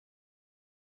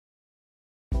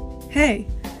Hey,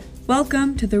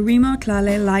 welcome to the Remo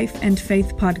Life and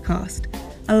Faith podcast,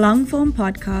 a long-form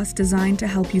podcast designed to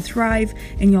help you thrive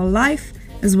in your life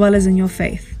as well as in your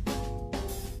faith.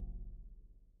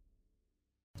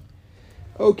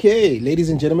 Okay, ladies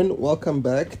and gentlemen, welcome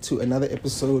back to another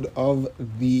episode of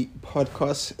the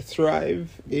podcast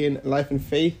Thrive in Life and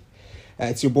Faith.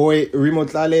 It's your boy Remo,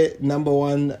 number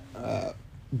one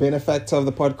benefactor of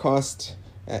the podcast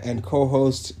and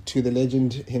co-host to the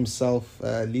legend himself,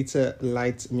 Litha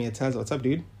Light Miataza. What's up,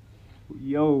 dude?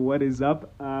 Yo, what is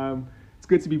up? It's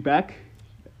good to be back.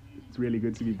 It's really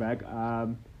good to be back.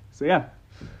 So yeah,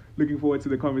 looking forward to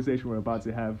the conversation we're about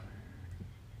to have.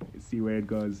 Let's see where it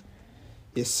goes.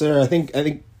 Yes, sir. I think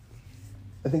it's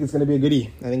going to be a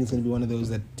goodie. I think it's going to be one of those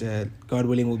that, God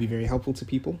willing, will be very helpful to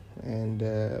people, and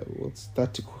will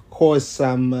start to cause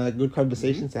some good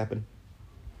conversations to happen.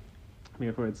 I'm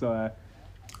here for it. So,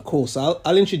 cool. So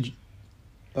I'll introduce.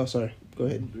 Oh, sorry. Go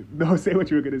ahead. No, say what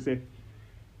you were going to say.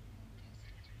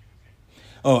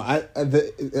 Oh, I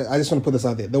just want to put this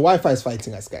out there. The Wi-Fi is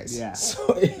fighting us, guys. Yeah.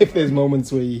 So if there's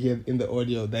moments where you hear in the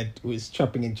audio that was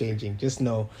chopping and changing, just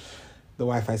know the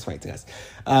Wi-Fi is fighting us.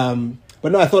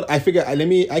 But no, I figure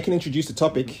I can introduce the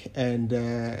topic and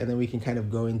then we can kind of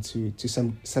go into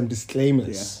some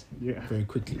disclaimers very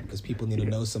quickly, because people need to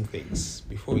know some things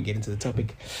before we get into the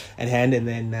topic at hand, and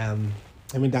then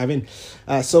dive in.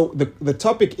 So the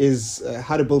topic is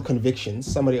how to build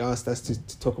convictions. Somebody asked us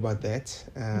to talk about that.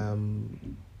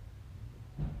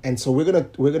 And so we're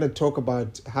gonna talk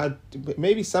about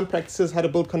maybe some practices, how to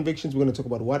build convictions. We're gonna talk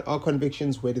about what are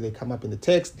convictions, where do they come up in the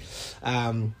text.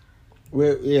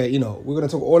 We're gonna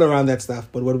talk all around that stuff.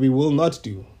 But what we will not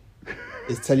do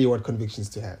is tell you what convictions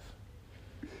to have.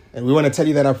 And we want to tell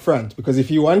you that up front, because if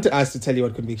you want us to tell you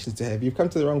what convictions to have, you've come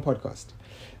to the wrong podcast.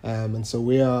 And so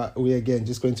we are again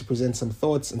just going to present some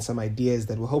thoughts and some ideas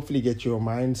that will hopefully get your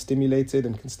mind stimulated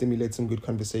and can stimulate some good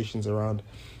conversations around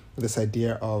this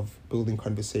idea of building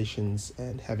conversations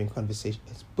and having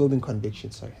conversations, having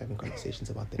conversations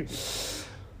about them.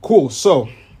 Cool. So,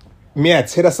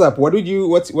 Miat, hit us up.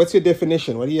 What's your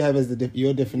definition? What do you have as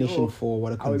your definition for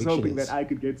what a conviction is? I was hoping that I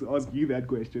could get to ask you that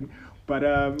question, but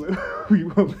we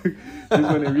will just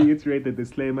want to reiterate the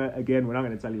disclaimer. Again, we're not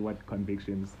going to tell you what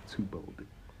convictions to build.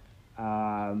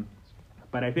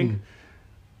 But I think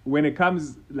when it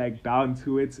comes down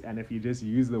to it, and if you just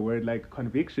use the word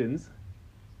convictions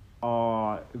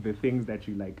are the things that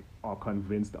you are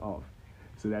convinced of.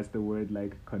 So that's the word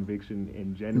conviction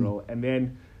in general. And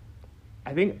then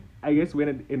I guess when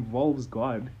it involves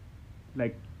God,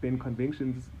 then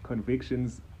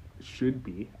convictions should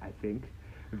be, I think,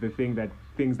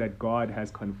 things that God has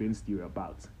convinced you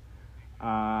about.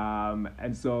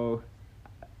 And so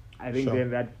I think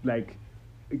then that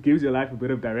it gives your life a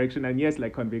bit of direction. And yes,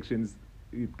 convictions,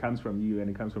 it comes from you and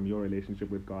it comes from your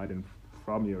relationship with God, and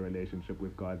from your relationship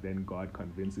with God, then God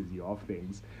convinces you of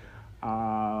things.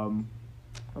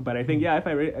 But I think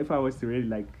if I was to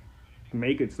really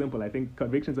make it simple, I think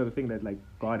convictions are the thing that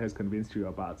God has convinced you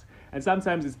about. And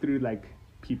sometimes it's through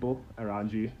people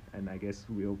around you, and I guess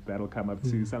that'll come up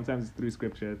too. Sometimes it's through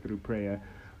scripture, through prayer,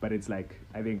 but it's I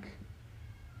think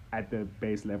at the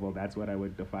base level, that's what I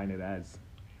would define it as.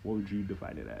 What would you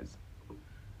define it as?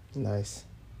 Nice.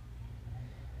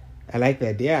 I like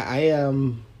that. Yeah,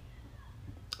 I'm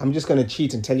just gonna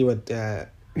cheat and tell you what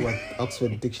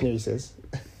Oxford Dictionary says.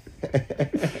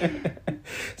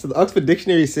 So the Oxford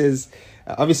Dictionary says,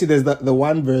 obviously there's the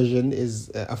one version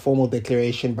is a formal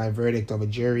declaration by verdict of a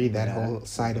jury, that whole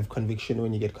side of conviction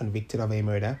when you get convicted of a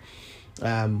murder,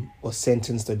 or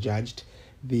sentenced or judged.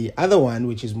 The other one,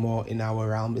 which is more in our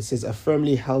realm, it says a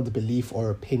firmly held belief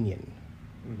or opinion.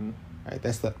 Right,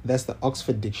 that's the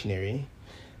Oxford Dictionary.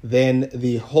 Then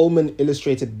the Holman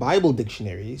Illustrated Bible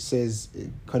Dictionary says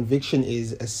conviction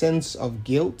is a sense of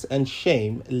guilt and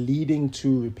shame leading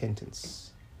to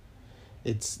repentance.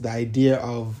 It's the idea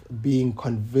of being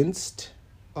convinced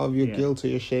of your guilt or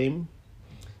your shame.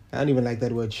 I don't even like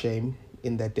that word shame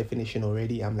in that definition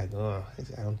already. I'm like, I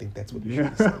don't think that's what we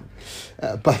should be saying.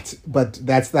 But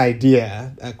that's the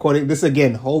idea. According this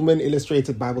again, Holman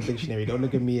Illustrated Bible Dictionary. Don't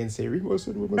look at me and say Remo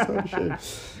said we must have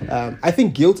shame. I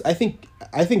think guilt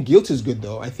is good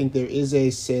though. I think there is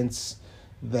a sense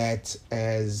that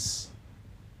as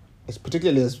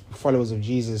particularly as followers of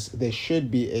Jesus, there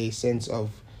should be a sense of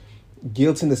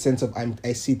guilt in the sense of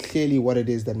I see clearly what it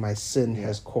is that my sin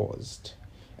has caused.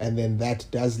 And then that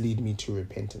does lead me to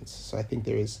repentance. So I think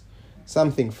there is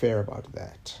something fair about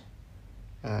that.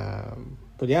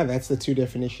 But yeah, that's the two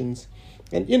definitions.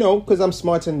 And, because I'm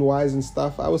smart and wise and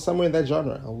stuff, I was somewhere in that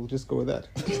genre. I will just go with that.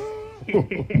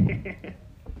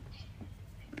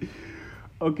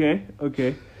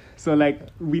 Okay. So like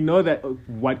we know that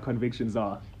what convictions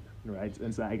are, right?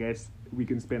 And so I guess we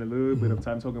can spend a little bit of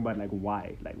time talking about like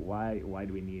why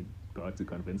do we need God to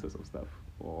convince us of stuff,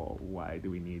 or why do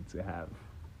we need to have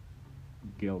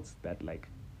guilt that like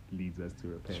leads us to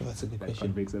repent? Sure, that's a good that question.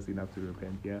 convicts us enough to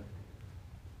repent. Yeah.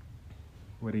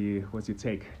 What's your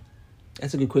take?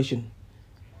 That's a good question.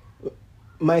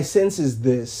 My sense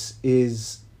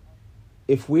is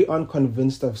if we aren't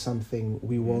convinced of something,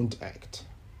 we won't act.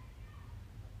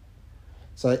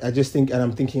 So I just think, and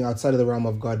I'm thinking outside of the realm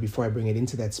of God before I bring it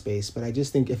into that space, but I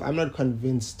just think if I'm not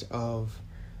convinced of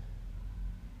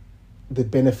the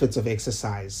benefits of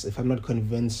exercise, if I'm not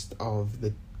convinced of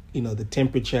the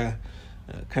temperature,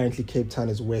 currently Cape Town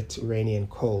is wet, rainy, and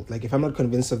cold. Like if I'm not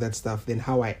convinced of that stuff, then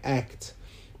how I act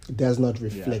does not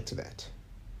reflect that.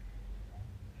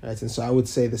 Right? And so I would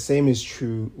say the same is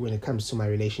true when it comes to my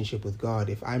relationship with God.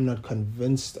 If I'm not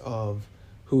convinced of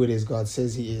who it is God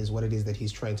says he is, what it is that he's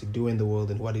trying to do in the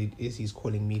world, and what it is he's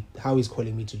calling me, how he's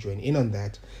calling me to join in on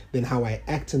that, then how I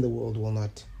act in the world will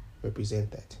not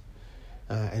represent that.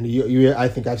 And I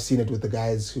think I've seen it with the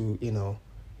guys who,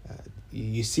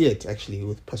 you see it actually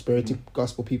with prosperity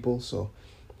gospel people. So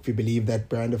if you believe that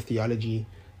brand of theology,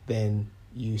 then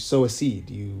you sow a seed,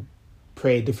 you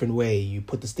pray a different way, you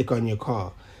put the sticker on your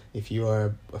car. If you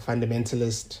are a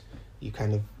fundamentalist, you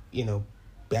kind of,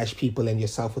 bash people and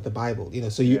yourself with the Bible,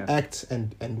 so you act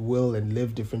and will and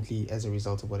live differently as a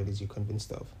result of what it is you're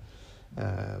convinced of.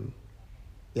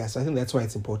 So I think that's why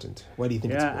it's important. Why do you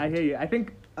think it's important? I hear you. I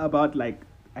think about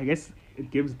I guess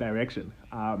it gives direction.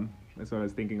 That's what I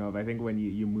was thinking of. I think when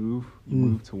you move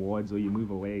towards or you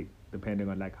move away, depending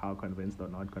on how convinced or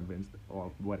not convinced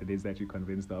or what it is that you're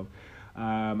convinced of.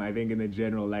 I think in the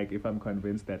general, if I'm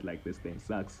convinced that this thing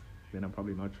sucks, then I'm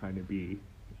probably not trying to be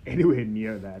anywhere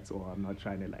near that, or I'm not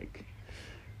trying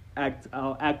to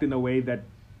I'll act in a way that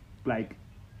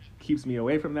keeps me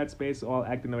away from that space, or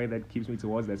I'll act in a way that keeps me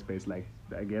towards that space.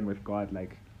 Again with God,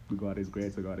 God is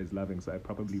great, so God is loving, so I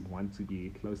probably want to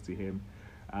be close to him.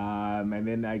 And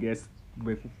then I guess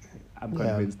I'm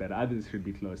convinced that others should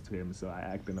be close to him, so I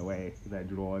act in a way that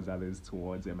draws others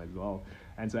towards him as well.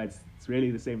 And so it's really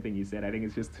the same thing you said. I think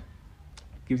it's just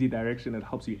gives you direction. It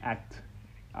helps you act,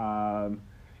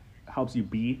 helps you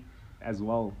be as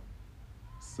well.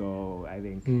 So I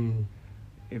think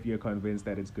if you're convinced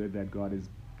that it's good that God is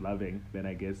loving, then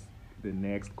I guess the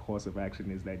next course of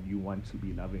action is that you want to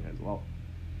be loving as well.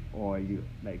 Or you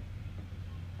I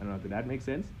don't know, did that make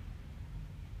sense?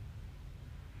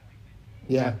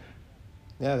 Yeah,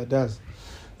 that does.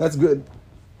 That's good.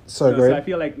 Sorry, great. So I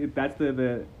feel like that's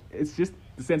the it's just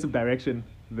the sense of direction,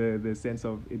 the sense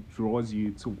of it draws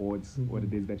you towards what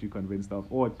it is that you're convinced of,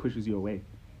 or it pushes you away,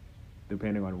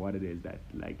 depending on what it is that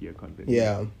you're convinced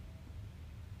of.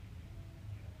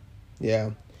 Yeah.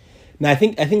 Now I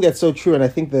think that's so true, and I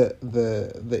think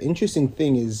the interesting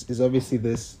thing is obviously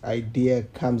this idea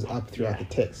comes up throughout the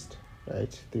text,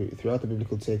 right? Throughout the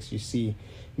biblical text, you see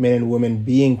men and women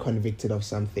being convicted of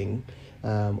something,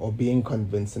 or being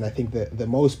convinced. And I think the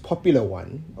most popular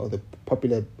one, or the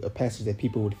popular passage that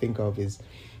people would think of is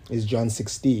John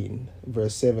 16,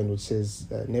 verse 7, which says,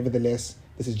 nevertheless,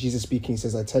 this is Jesus speaking, he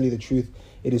says, I tell you the truth,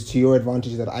 it is to your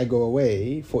advantage that I go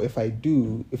away, for if I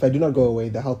do not go away,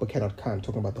 the helper cannot come,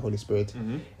 talking about the Holy Spirit.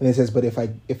 And it says, but if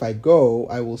I go,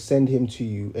 I will send him to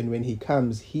you, and when he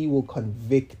comes, he will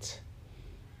convict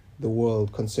the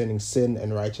world concerning sin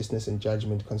and righteousness and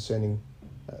judgment, concerning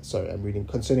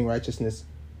righteousness,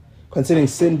 concerning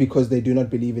sin because they do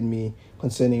not believe in me,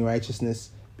 concerning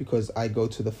righteousness because I go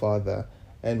to the Father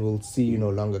and will see you no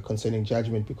longer, concerning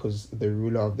judgment because the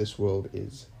ruler of this world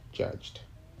is judged.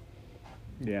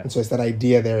 Yeah. And so it's that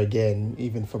idea there again,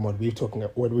 even from what we've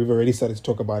already started to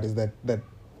talk about, is that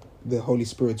the Holy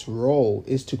Spirit's role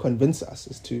is to convince us,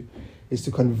 is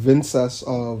to convince us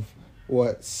of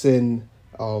what sin,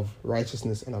 of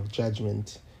righteousness, and of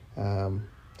judgment,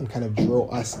 and kind of draw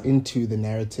us into the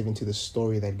narrative, into the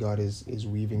story that God is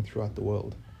weaving throughout the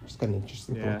world. It's kind of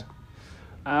interesting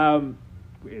thought.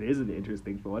 It is an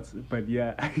interesting thought, but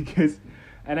yeah, I guess,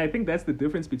 and I think that's the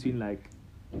difference between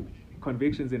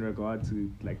convictions in regard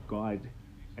to God,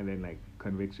 and then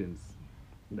convictions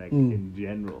in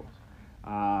general,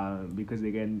 because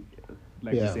again,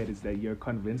 you said, it's that you're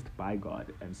convinced by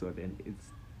God, and so then it's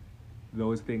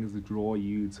those things draw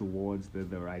you towards the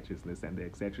righteousness and the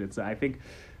etc. So I think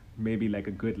maybe a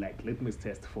good litmus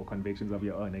test for convictions of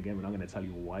your own. Again, we're not going to tell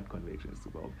you what convictions to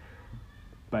go,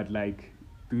 but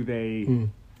do they?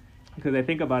 Because I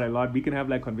think about it a lot. We can have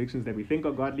convictions that we think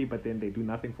are godly, but then they do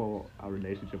nothing for our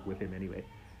relationship with him anyway,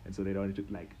 and so they don't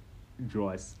draw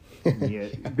us near.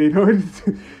 They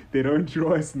don't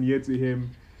draw us near to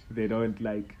him. They don't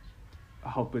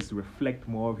help us reflect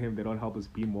more of him. They don't help us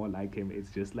be more like him.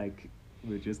 It's just like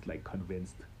we're just like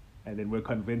convinced, and then we're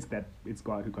convinced that it's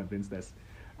God who convinced us,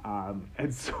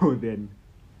 and so then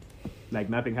like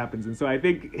nothing happens. And so I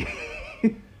think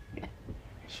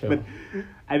Sure. but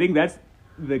I think that's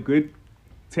the good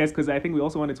test, because I think we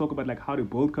also want to talk about like how to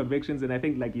build convictions, and I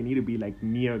think like you need to be like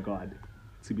near God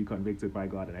to be convicted by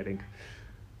God. And I think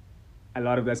a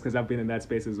lot of that's because I've been in that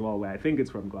space as well, where I think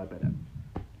it's from God, but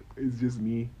it's just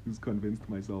me who's convinced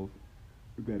myself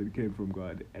that it came from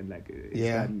God, and like it's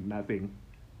done nothing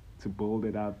to build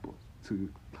it up, to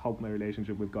help my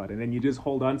relationship with God. And then you just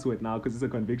hold on to it now because it's a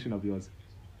conviction of yours.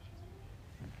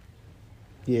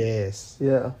 Yes,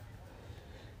 yeah.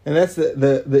 And that's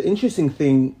the interesting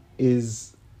thing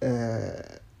is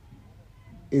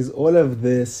all of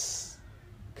this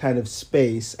kind of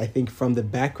space, I think, from the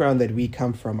background that we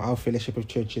come from, our fellowship of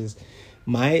churches,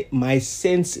 my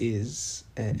sense is,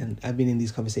 and I've been in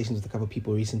these conversations with a couple of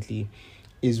people recently,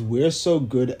 is we're so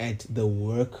good at the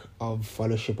work of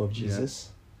fellowship of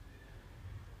Jesus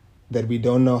that we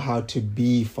don't know how to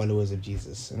be followers of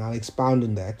Jesus. And I'll expound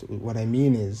on that. What I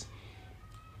mean is,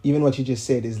 even what you just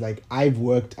said is like, I've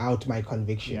worked out my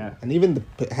conviction. Yeah. And even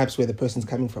perhaps where the person's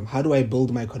coming from, how do I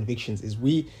build my convictions? Is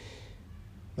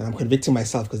and I'm convicting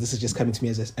myself because this is just coming to me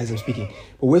as I'm speaking,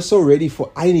 but we're so ready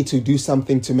for, I need to do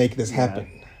something to make this happen.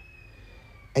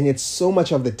 And yet so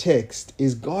much of the text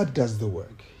is God does the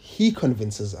work. He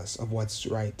convinces us of what's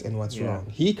right and what's wrong.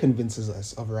 He convinces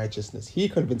us of righteousness. He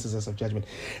convinces us of judgment.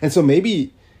 And so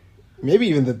maybe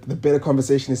even the better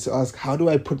conversation is to ask, how do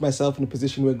I put myself in a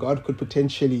position where God could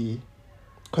potentially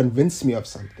convince me of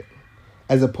something,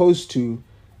 as opposed to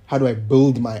how do I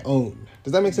build my own?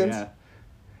 Does that make sense? Yeah.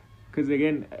 Because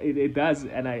again, it does,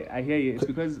 and I hear you. It's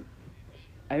because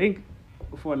I think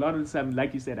for a lot of the time,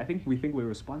 like you said, I think we think we're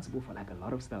responsible for like a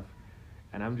lot of stuff.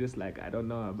 And I'm just like, I don't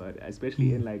know, but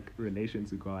especially in like relation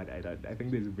to God, I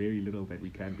think there's very little that we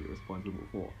can be responsible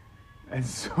for. And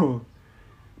so,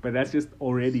 but that's just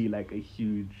already like a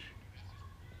huge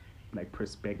like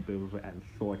perspective and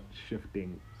thought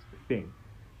shifting thing.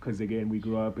 Because again, we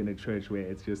grew up in a church where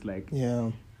it's just like,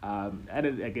 and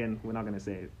again, we're not going to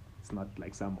say it's not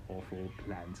like some awful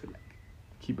plan to like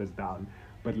keep us down.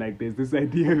 But like there's this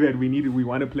idea that we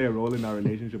want to play a role in our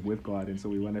relationship with God, and so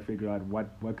we want to figure out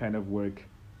what kind of work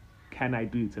can I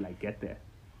do to like get there.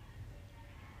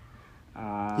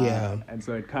 And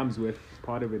so it comes with,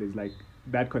 part of it is like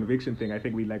that conviction thing. I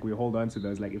think we hold on to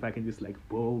those, like if I can just like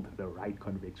build the right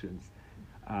convictions,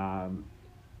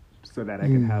 so that I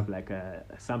can have like a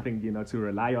something to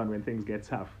rely on when things get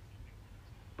tough.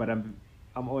 But I'm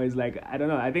always like, I don't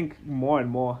know. I think more and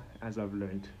more as I've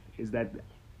learned is that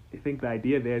I think the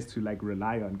idea there is to like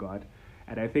rely on God,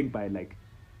 and I think by like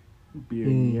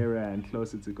being nearer and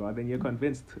closer to God, then you're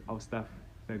convinced of stuff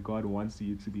that God wants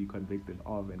you to be convicted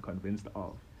of and convinced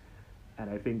of. And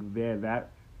I think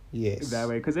that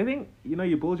way, because I think you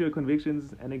build your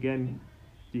convictions, and again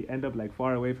you end up like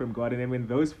far away from God, and then when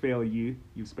those fail you've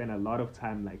spent a lot of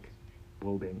time like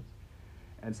building,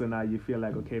 and so now you feel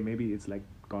like, okay, maybe it's like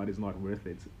God is not worth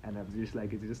it, and it's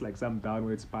just like some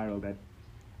downward spiral that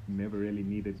never really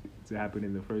needed to happen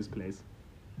in the first place.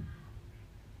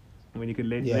 When you can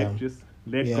let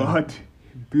God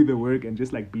do the work and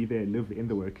just like be there, live in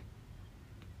the work,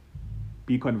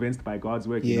 be convinced by God's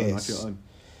work, not your own.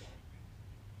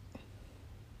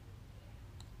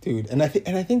 Dude, and I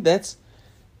think that's,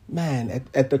 man,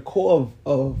 at the core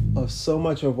of so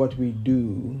much of what we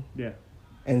do,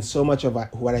 and so much of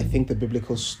what I think the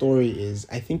biblical story is.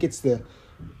 I think it's the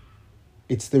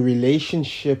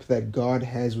relationship that God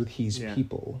has with his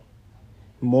people,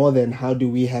 more than how do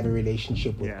we have a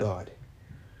relationship with God.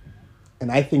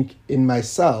 And I think in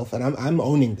myself, and I'm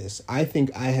owning this, I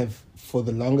think I have for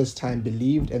the longest time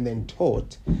believed and then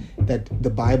taught that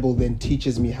the Bible then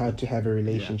teaches me how to have a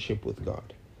relationship with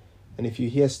God. And if you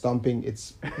hear stomping,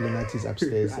 it's Lunati's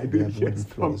upstairs. I and we did have hear wooden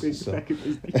floors. stomping,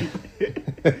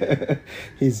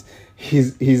 So.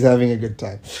 he's having a good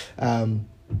time.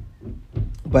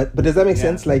 But does that make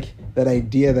sense? Like that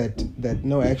idea that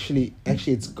no, actually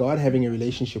it's God having a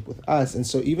relationship with us. And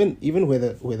so even where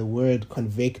the word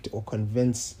convict or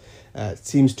convince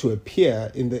seems to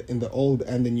appear in the Old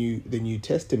and the New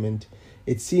Testament,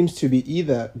 it seems to be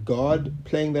either God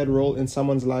playing that role in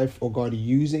someone's life, or God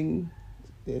using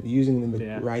in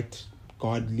the right,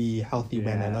 godly, healthy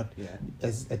manner, not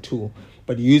as a tool,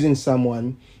 but using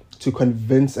someone to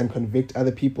convince and convict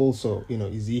other people. So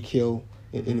Ezekiel.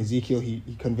 In Ezekiel, he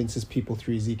convinces people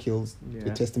through Ezekiel's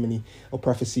testimony or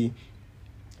prophecy.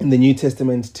 in the New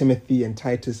Testament, Timothy and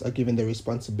Titus are given the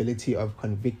responsibility of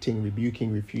convicting,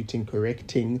 rebuking, refuting,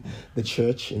 correcting the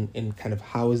church in kind of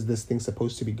how is this thing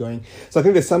supposed to be going. So I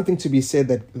think there's something to be said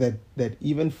that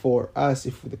even for us,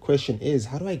 if the question is,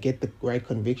 how do I get the right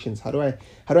convictions? How do I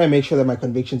make sure that my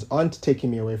convictions aren't taking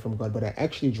me away from God, but are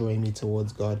actually drawing me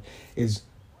towards God? Is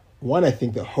one, I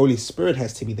think the Holy Spirit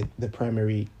has to be the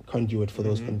primary conduit for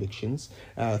those convictions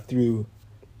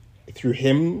through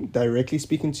him directly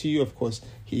speaking to you. Of course,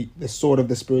 the sword of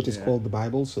the Spirit is called the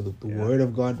Bible, so the word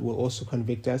of God will also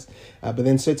convict us, but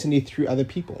then certainly through other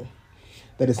people,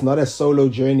 that it's not a solo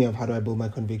journey of how do I build my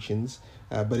convictions,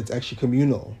 but it's actually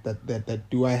communal, that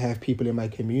do I have people in my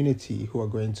community who are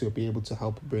going to be able to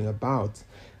help bring about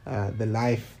the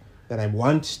life that I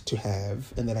want to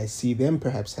have and that I see them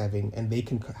perhaps having, and they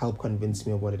can help convince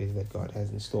me of what it is that God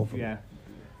has in store for me.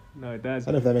 No, it does.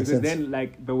 I don't know if that makes because sense. then,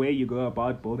 like, the way you go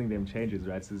about building them changes,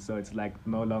 right? So it's like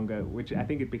no longer, which I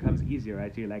think it becomes easier,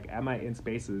 right? You're like, am I in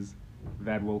spaces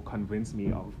that will convince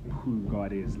me of who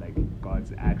God is, like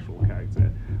God's actual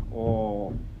character,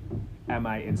 or am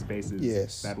I in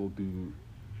spaces that will do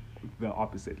the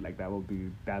opposite, like that will do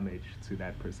damage to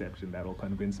that perception, that will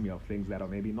convince me of things that are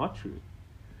maybe not true?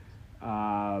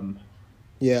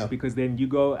 Because then you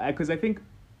go, because I think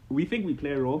we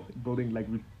play a role in building, like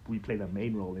we play the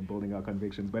main role in building our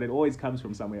convictions, but it always comes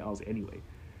from somewhere else anyway.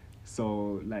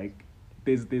 So like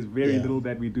there's very little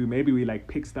that we do. Maybe we like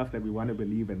pick stuff that we want to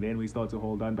believe and then we start to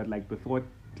hold on, but like the thought,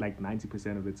 like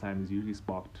 90% of the time, is usually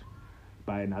sparked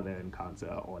by another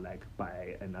encounter, or like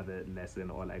by another lesson,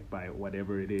 or like by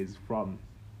whatever it is from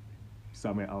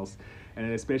somewhere else. And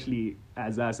especially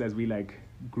as we like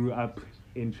grew up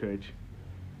in church,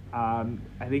 I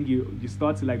think you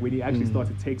start to, like, when you actually start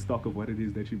to take stock of what it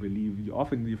is that you believe,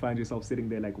 you find yourself sitting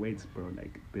there like, wait, bro,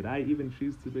 like, did I even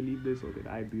choose to believe this, or did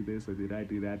I do this, or did I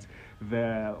do that?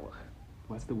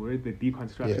 What's the word? The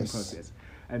deconstruction process.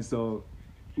 And so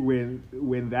when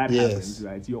that happens,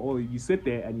 right, you sit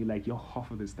there and you're like, yo, half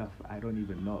of the stuff I don't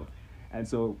even know. And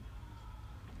so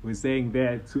we're saying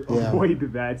there to avoid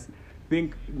that.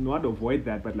 Not avoid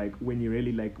that, but like when you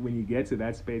really, like, when you get to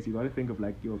that space, you got to think of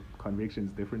like your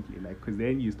convictions differently, like, because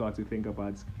then you start to think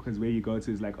about, because where you go to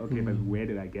is like, okay, but where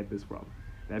did I get this from?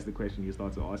 That's the question you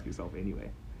start to ask yourself anyway.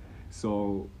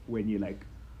 So when you like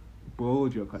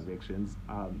build your convictions,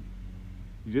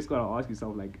 you just got to ask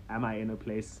yourself, like, am I in a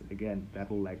place again that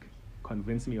will like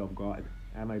convince me of God?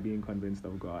 Am I being convinced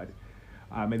of God?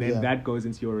 And then that goes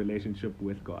into your relationship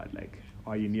with God. Like,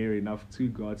 are you near enough to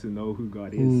God to know who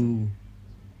God is?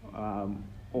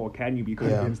 Or can you be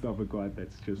convinced of a God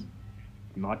that's just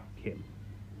not him?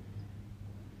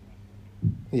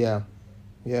 Then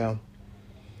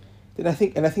I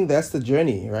think that's the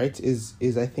journey, right? Is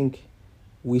I think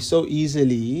we so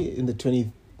easily in the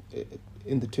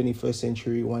 21st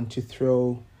century want to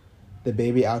throw the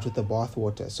baby out with the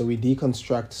bathwater. So we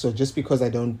deconstruct. So just because I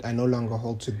no longer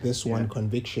hold to this one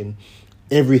conviction,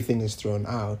 everything is thrown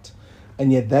out. And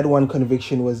yet that one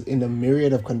conviction was in a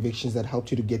myriad of convictions that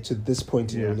helped you to get to this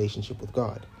point in your relationship with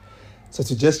God. So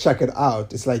to just check it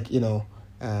out, it's like,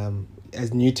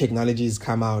 as new technologies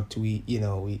come out, we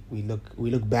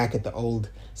look back at the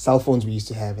old cell phones we used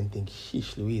to have and think,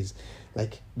 sheesh Louise,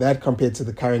 like that compared to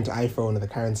the current iPhone or the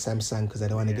current Samsung, because I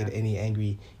don't want to get any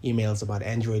angry emails about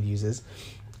Android users.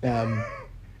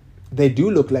 They do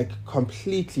look like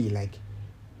completely like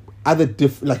other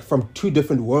like from two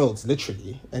different worlds,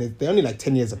 literally, and they're only like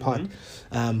 10 years apart.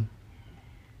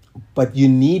 But you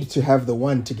need to have the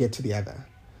one to get to the other.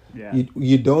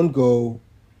 You don't get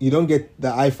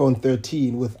the iPhone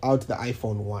 13 without the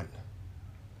iPhone 1.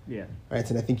 Right.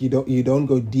 And I think you don't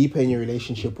go deeper in your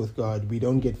relationship with God. We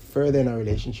don't get further in our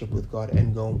relationship with God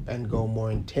and go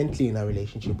more intently in our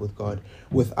relationship with God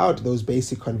without those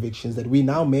basic convictions that we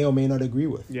now may or may not agree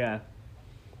with.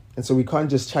 And so we can't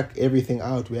just chuck everything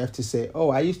out. We have to say, oh,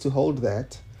 I used to hold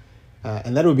that.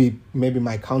 And that would be maybe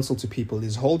my counsel to people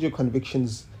is hold your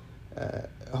convictions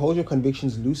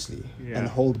loosely and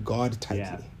hold God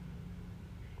tightly.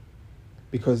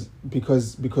 Because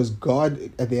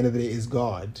God at the end of the day is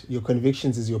God. Your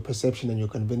convictions is your perception and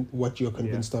what you're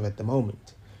convinced of at the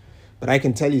moment. But I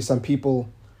can tell you some people,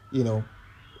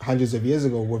 hundreds of years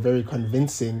ago were very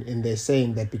convincing in their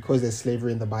saying that because there's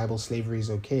slavery in the Bible, slavery is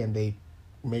okay, and they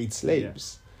made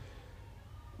slaves.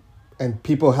 And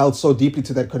people held so deeply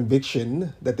to that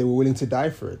conviction that they were willing to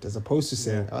die for it, as opposed to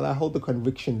saying, well, I hold the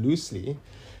conviction loosely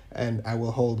and I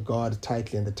will hold God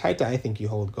tightly. And the tighter I think you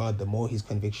hold God, the more his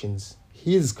convictions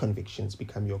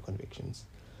become your convictions.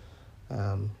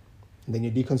 And then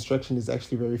your deconstruction is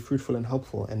actually very fruitful and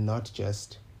helpful, and not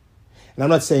just And I'm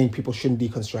not saying people shouldn't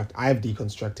deconstruct. I've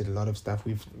deconstructed a lot of stuff.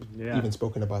 We've Yeah. even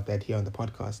spoken about that here on the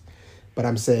podcast. But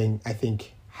I'm saying I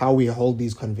think how we hold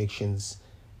these convictions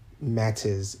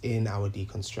matters in our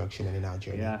deconstruction and in our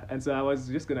journey. Yeah, and so I was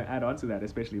just going to add on to that,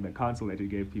 especially the counsel that you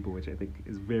gave people, which I think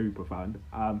is very profound.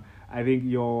 I think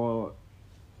your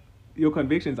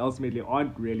convictions ultimately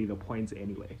aren't really the points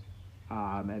anyway.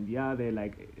 And yeah,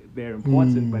 they're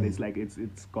important, but it's like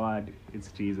it's God,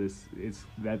 it's Jesus,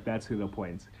 that's who the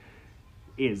point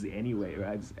is anyway,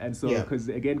 right? And so, because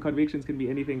again, convictions can be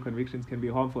anything. Convictions can be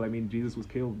harmful. I mean, Jesus was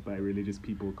killed by religious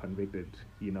people convicted,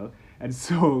 and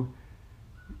so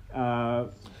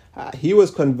he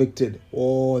was convicted.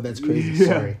 Oh, that's crazy.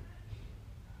 Sorry.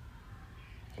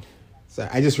 So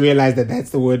I just realized that's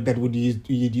the word that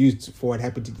you'd use for what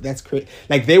happened to. That's crazy.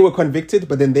 Like they were convicted,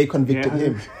 but then they convicted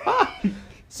him.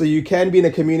 So you can be in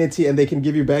a community and they can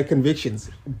give you bad convictions.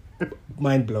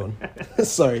 Mind blown.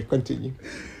 Sorry, continue.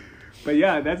 But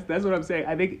yeah, that's what I'm saying.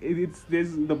 I think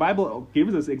the Bible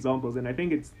gives us examples, and I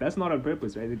think that's not on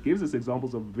purpose, right? It gives us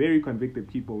examples of very convicted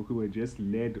people who were just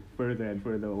led further and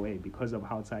further away because of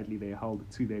how tightly they held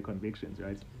to their convictions,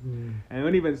 right? And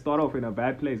don't even start off in a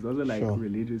bad place. Those are like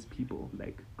religious people,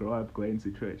 like grow up going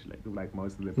to church, like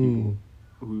most of the people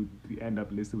who end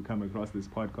up listening, who come across this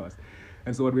podcast.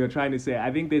 And so what we are trying to say,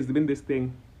 I think there's been this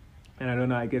thing. And I don't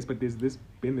know, I guess, but there's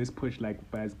been this push,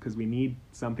 because we need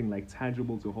something like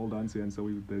tangible to hold on to, and so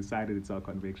we've decided it's our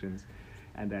convictions,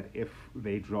 and that if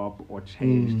they drop or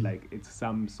change, it's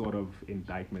some sort of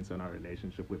indictment on our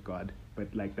relationship with God. But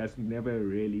that's never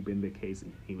really been the case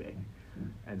anyway.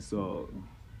 And so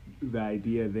the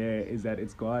idea there is that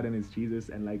it's God and it's Jesus,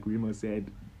 and like Remo said,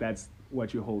 that's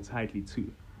what you hold tightly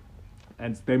to.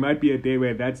 And there might be a day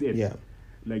where that's it. Yeah.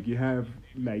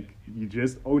 You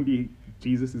just only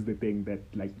Jesus is the thing that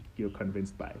you're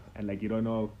convinced by, and you don't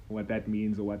know what that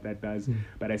means or what that does.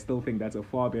 But I still think that's a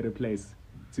far better place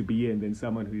to be in than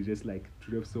someone who just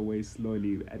drifts away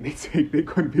slowly and they take their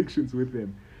convictions with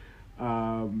them.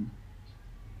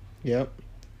 Yep.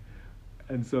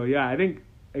 And so yeah, I think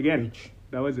again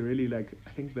that was a really I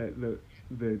think that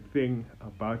the thing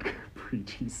about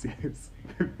preach, he says,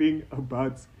 the thing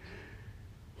about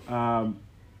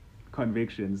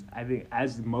convictions, I think,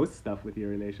 as most stuff with your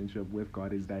relationship with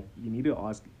God, is that you need to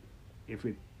ask if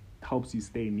it helps you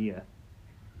stay near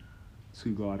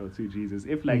to God or to Jesus.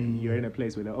 If you're in a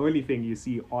place where the only thing you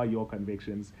see are your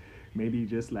convictions, maybe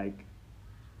just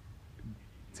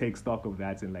take stock of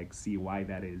that and see why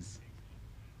that is.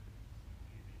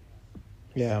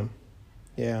 Yeah.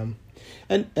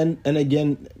 And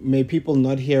again, may people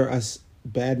not hear us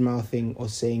bad mouthing or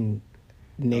saying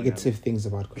negative things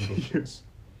about convictions.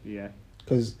 Yeah.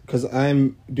 Because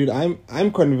I'm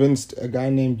convinced a guy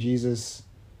named Jesus,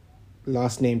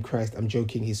 last name Christ, I'm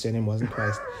joking, his surname wasn't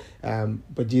Christ,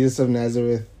 but Jesus of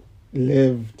Nazareth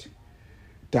lived,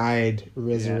 died,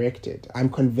 resurrected. I'm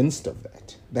convinced of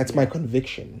that. That's my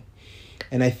conviction.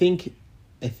 And I think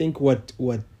what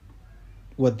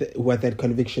that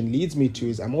conviction leads me to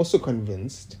is I'm also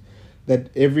convinced that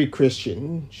every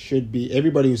Christian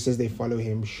everybody who says they follow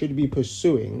him should be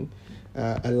pursuing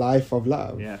a life of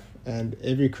love. Yeah. And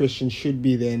every Christian should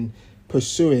be then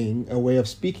pursuing a way of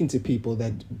speaking to people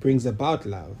that brings about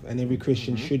love. And every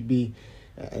Christian should be,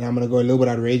 and I'm going to go a little bit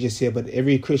outrageous here, but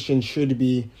every Christian should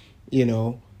be,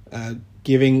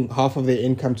 giving half of their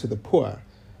income to the poor.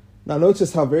 Now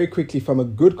notice how very quickly from a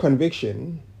good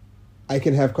conviction, I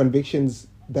can have convictions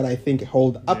that I think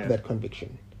hold up that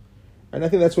conviction. And I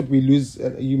think that's what we lose.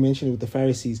 You mentioned it with the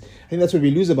Pharisees. I think that's what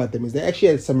we lose about them, is they actually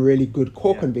had some really good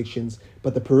core convictions,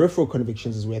 but the peripheral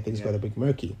convictions is where things got a bit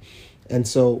murky. And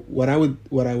so what I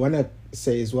want to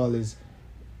say as well is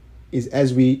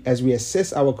as we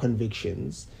assess our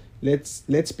convictions,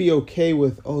 let's be okay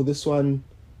with, this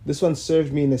one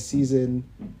served me in a season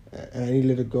and I need to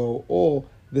let it go, or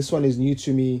this one is new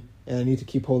to me and I need to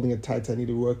keep holding it tight. I need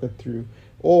to work it through.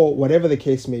 Or whatever the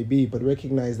case may be, but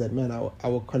recognize that, man,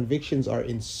 our convictions are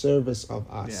in service of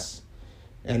us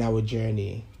and our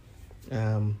journey.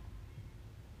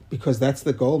 Because that's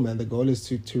the goal, man. The goal is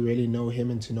to really know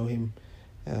him and to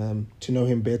know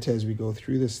him better as we go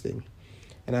through this thing.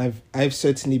 And I've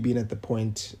certainly been at the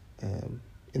point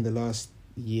in the last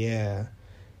year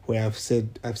where I've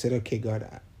said, okay,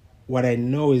 God, what I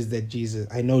know is that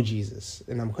I know Jesus,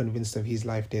 and I'm convinced of his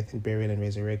life, death, and burial and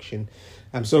resurrection.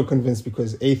 I'm so convinced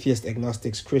because atheists,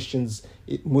 agnostics, Christians,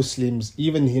 Muslims,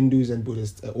 even Hindus and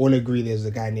Buddhists all agree there's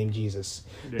a guy named Jesus.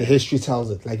 Yeah. The history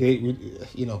tells it.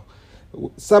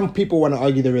 Some people want to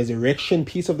argue the resurrection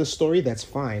piece of the story. That's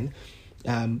fine.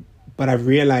 But I've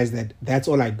realized that that's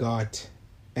all I got,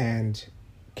 and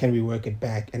can we work it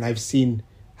back? And I've seen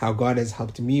how God has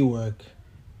helped me work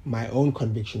my own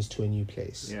convictions to a new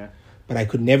place. Yeah. But I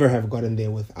could never have gotten there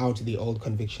without the old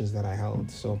convictions that I held.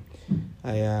 So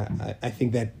I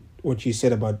think that what you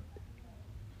said about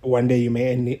one day you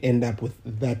may end up with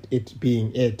that it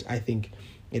being it, I think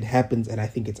it happens, and I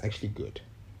think it's actually good.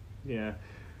 Yeah.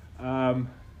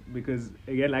 Because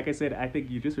again, like I said, I think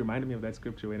you just reminded me of that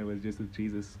scripture when it was just with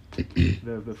Jesus.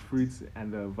 the fruits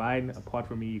and the vine, apart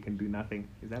from me, you can do nothing.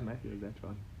 Is that Matthew or is that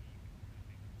John?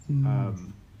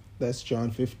 That's John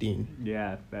 15.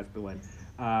 Yeah, that's the one.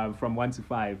 From 1 to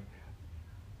 5.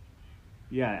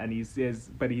 Yeah, and he says,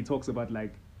 but he talks about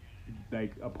like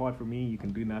apart from me, you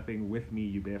can do nothing. With me,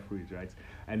 you bear fruit, right?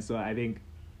 And so I think,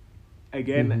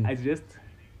 again, I just,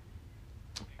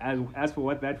 as for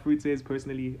what that fruit says,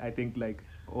 personally, I think like,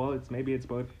 well, maybe it's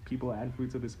both people and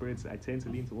fruits of the spirits. I tend to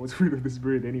lean towards fruit of the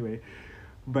spirit anyway.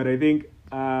 But I think,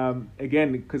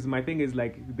 again, because my thing is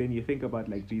like, then you think about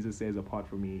like Jesus says, apart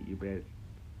from me, you bear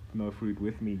no fruit.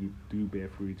 With me, you do bear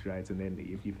fruit, right? And then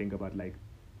if you think about like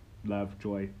love,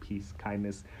 joy, peace,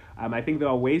 kindness, I think there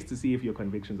are ways to see if your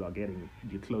convictions are getting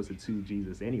you closer to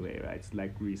Jesus anyway, right?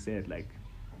 Like we said, like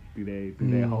do they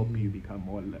help you become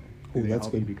more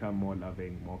you become more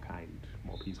loving, more kind,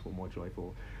 more peaceful, more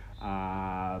joyful?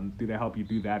 Do they help you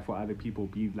do that for other people,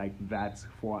 be like that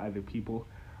for other people?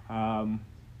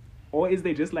 Or is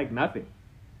they just like nothing?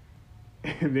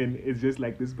 And then it's just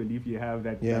like this belief you have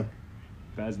that like,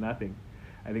 does nothing.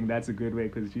 I think that's a good way,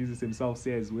 because Jesus himself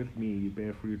says, with me you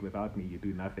bear fruit, without me you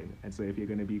do nothing. And so if you're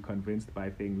going to be convinced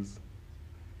by things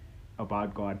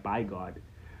about God, by God,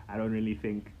 I don't really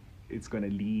think it's going to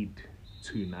lead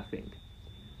to nothing.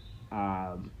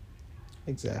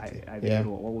 Exactly. I think it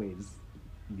will always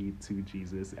lead to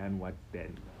Jesus and what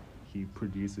then he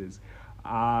produces.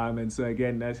 And so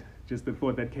again, that's just the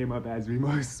thought that came up as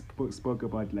Remo spoke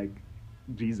about like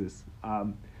Jesus.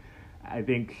 I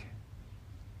think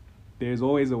there's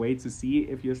always a way to see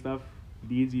if your stuff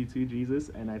leads you to Jesus,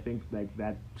 and I think like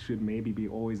that should maybe be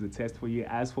always a test for you.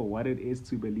 As for what it is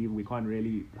to believe, we can't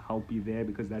really help you there,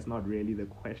 because that's not really the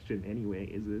question anyway,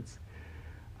 is it?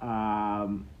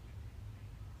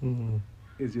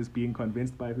 It's just being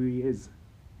convinced by who he is.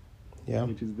 Yeah.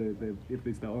 Which is the if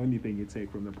it's the only thing you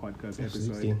take from the podcast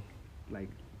episode, like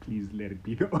please let it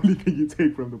be the only thing you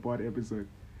take from the pod episode.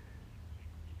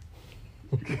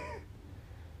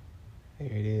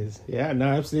 There it is. Yeah, no,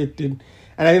 absolutely.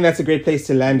 And I think that's a great place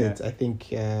to land it. I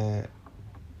think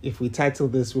if we title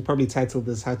this, we'll probably title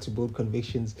this "How to Build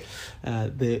Convictions,"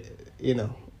 the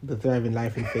Thrive in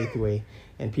Life and Faith way,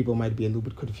 and people might be a little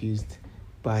bit confused,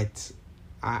 but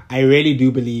I really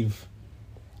do believe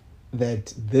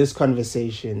that this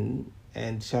conversation,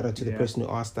 and shout out to the person who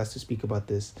asked us to speak about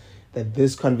this, that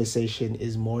this conversation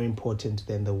is more important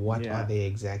than the what are they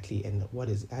exactly, and what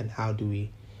is, and how do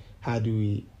we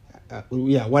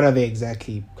what are they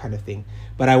exactly kind of thing.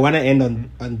 But I want to end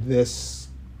on this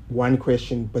one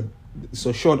question, but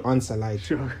so short answer, like,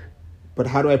 sure. But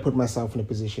how do I put myself in a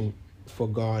position for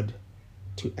God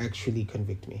to actually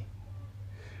convict me?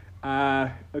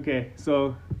 Okay,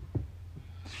 so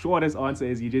shortest answer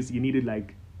is you need to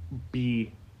like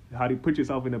be, how to put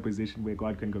yourself in a position where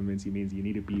God can convince you means you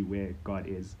need to be where God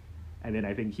is, and then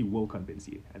I think he will convince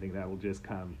you. I think that will just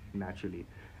come naturally.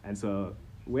 And so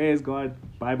where is God?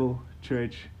 Bible,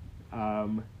 church,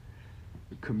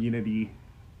 community.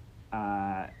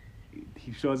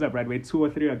 He shows up right where 2 or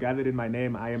 3 are gathered in my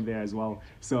name, I am there as well.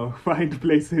 So find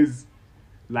places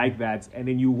like that, and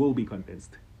then you will be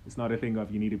convinced. It's not a thing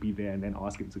of you need to be there and then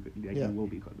ask him to, like, you will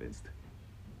be convinced.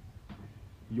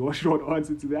 Your short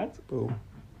answer to that? Boom.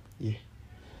 Yeah.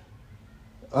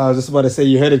 I was just about to say,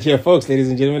 you heard it here, folks, ladies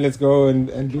and gentlemen. Let's go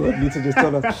and do what Litha just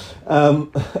told us.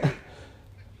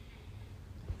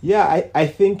 I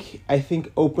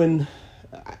think open.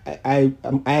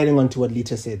 I'm adding on to what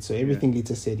Litha said. So everything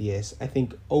Litha said, yes. I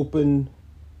think open.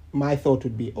 My thought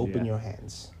would be open your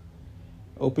hands.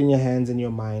 Open your hands and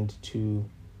your mind to.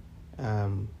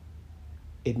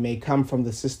 It may come from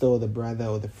the sister or the brother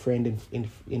or the friend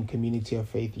in community of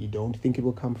faith you don't think it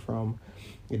will come from.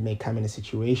 It may come in a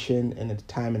situation and a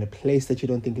time and a place that you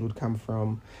don't think it would come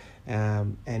from.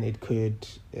 And it could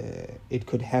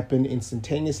happen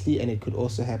instantaneously, and it could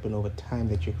also happen over time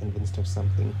that you're convinced of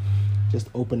something. Just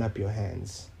open up your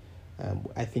hands.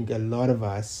 I think a lot of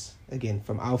us, again,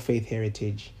 from our faith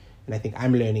heritage, and I think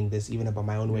I'm learning this even about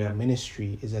my own way of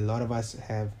ministry, is a lot of us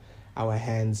have our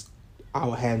hands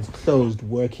closed,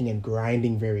 working and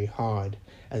grinding very hard,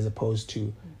 as opposed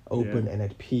to open and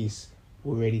at peace.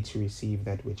 We're ready to receive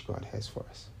that which God has for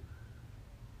us.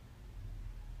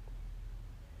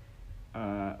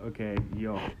 Okay,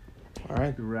 yo. All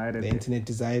right. Right. The internet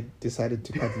decided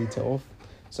to cut Litha off.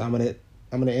 So I'm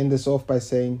gonna end this off by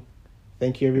saying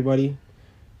thank you, everybody.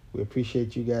 We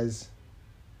appreciate you guys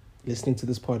listening to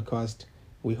this podcast.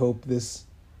 We hope this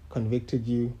convicted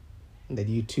you, and that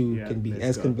you too can be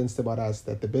as convinced about us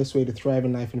that the best way to thrive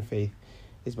in life and faith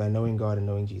is by knowing God and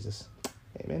knowing Jesus.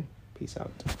 Amen. Peace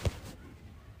out.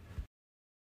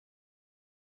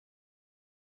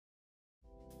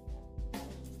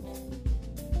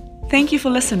 Thank you for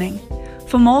listening.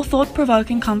 For more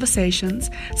thought-provoking conversations,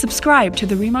 subscribe to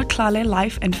the Remo Klale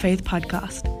Life and Faith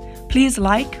podcast. Please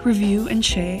like, review, and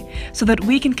share so that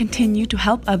we can continue to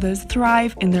help others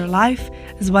thrive in their life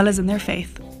as well as in their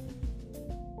faith.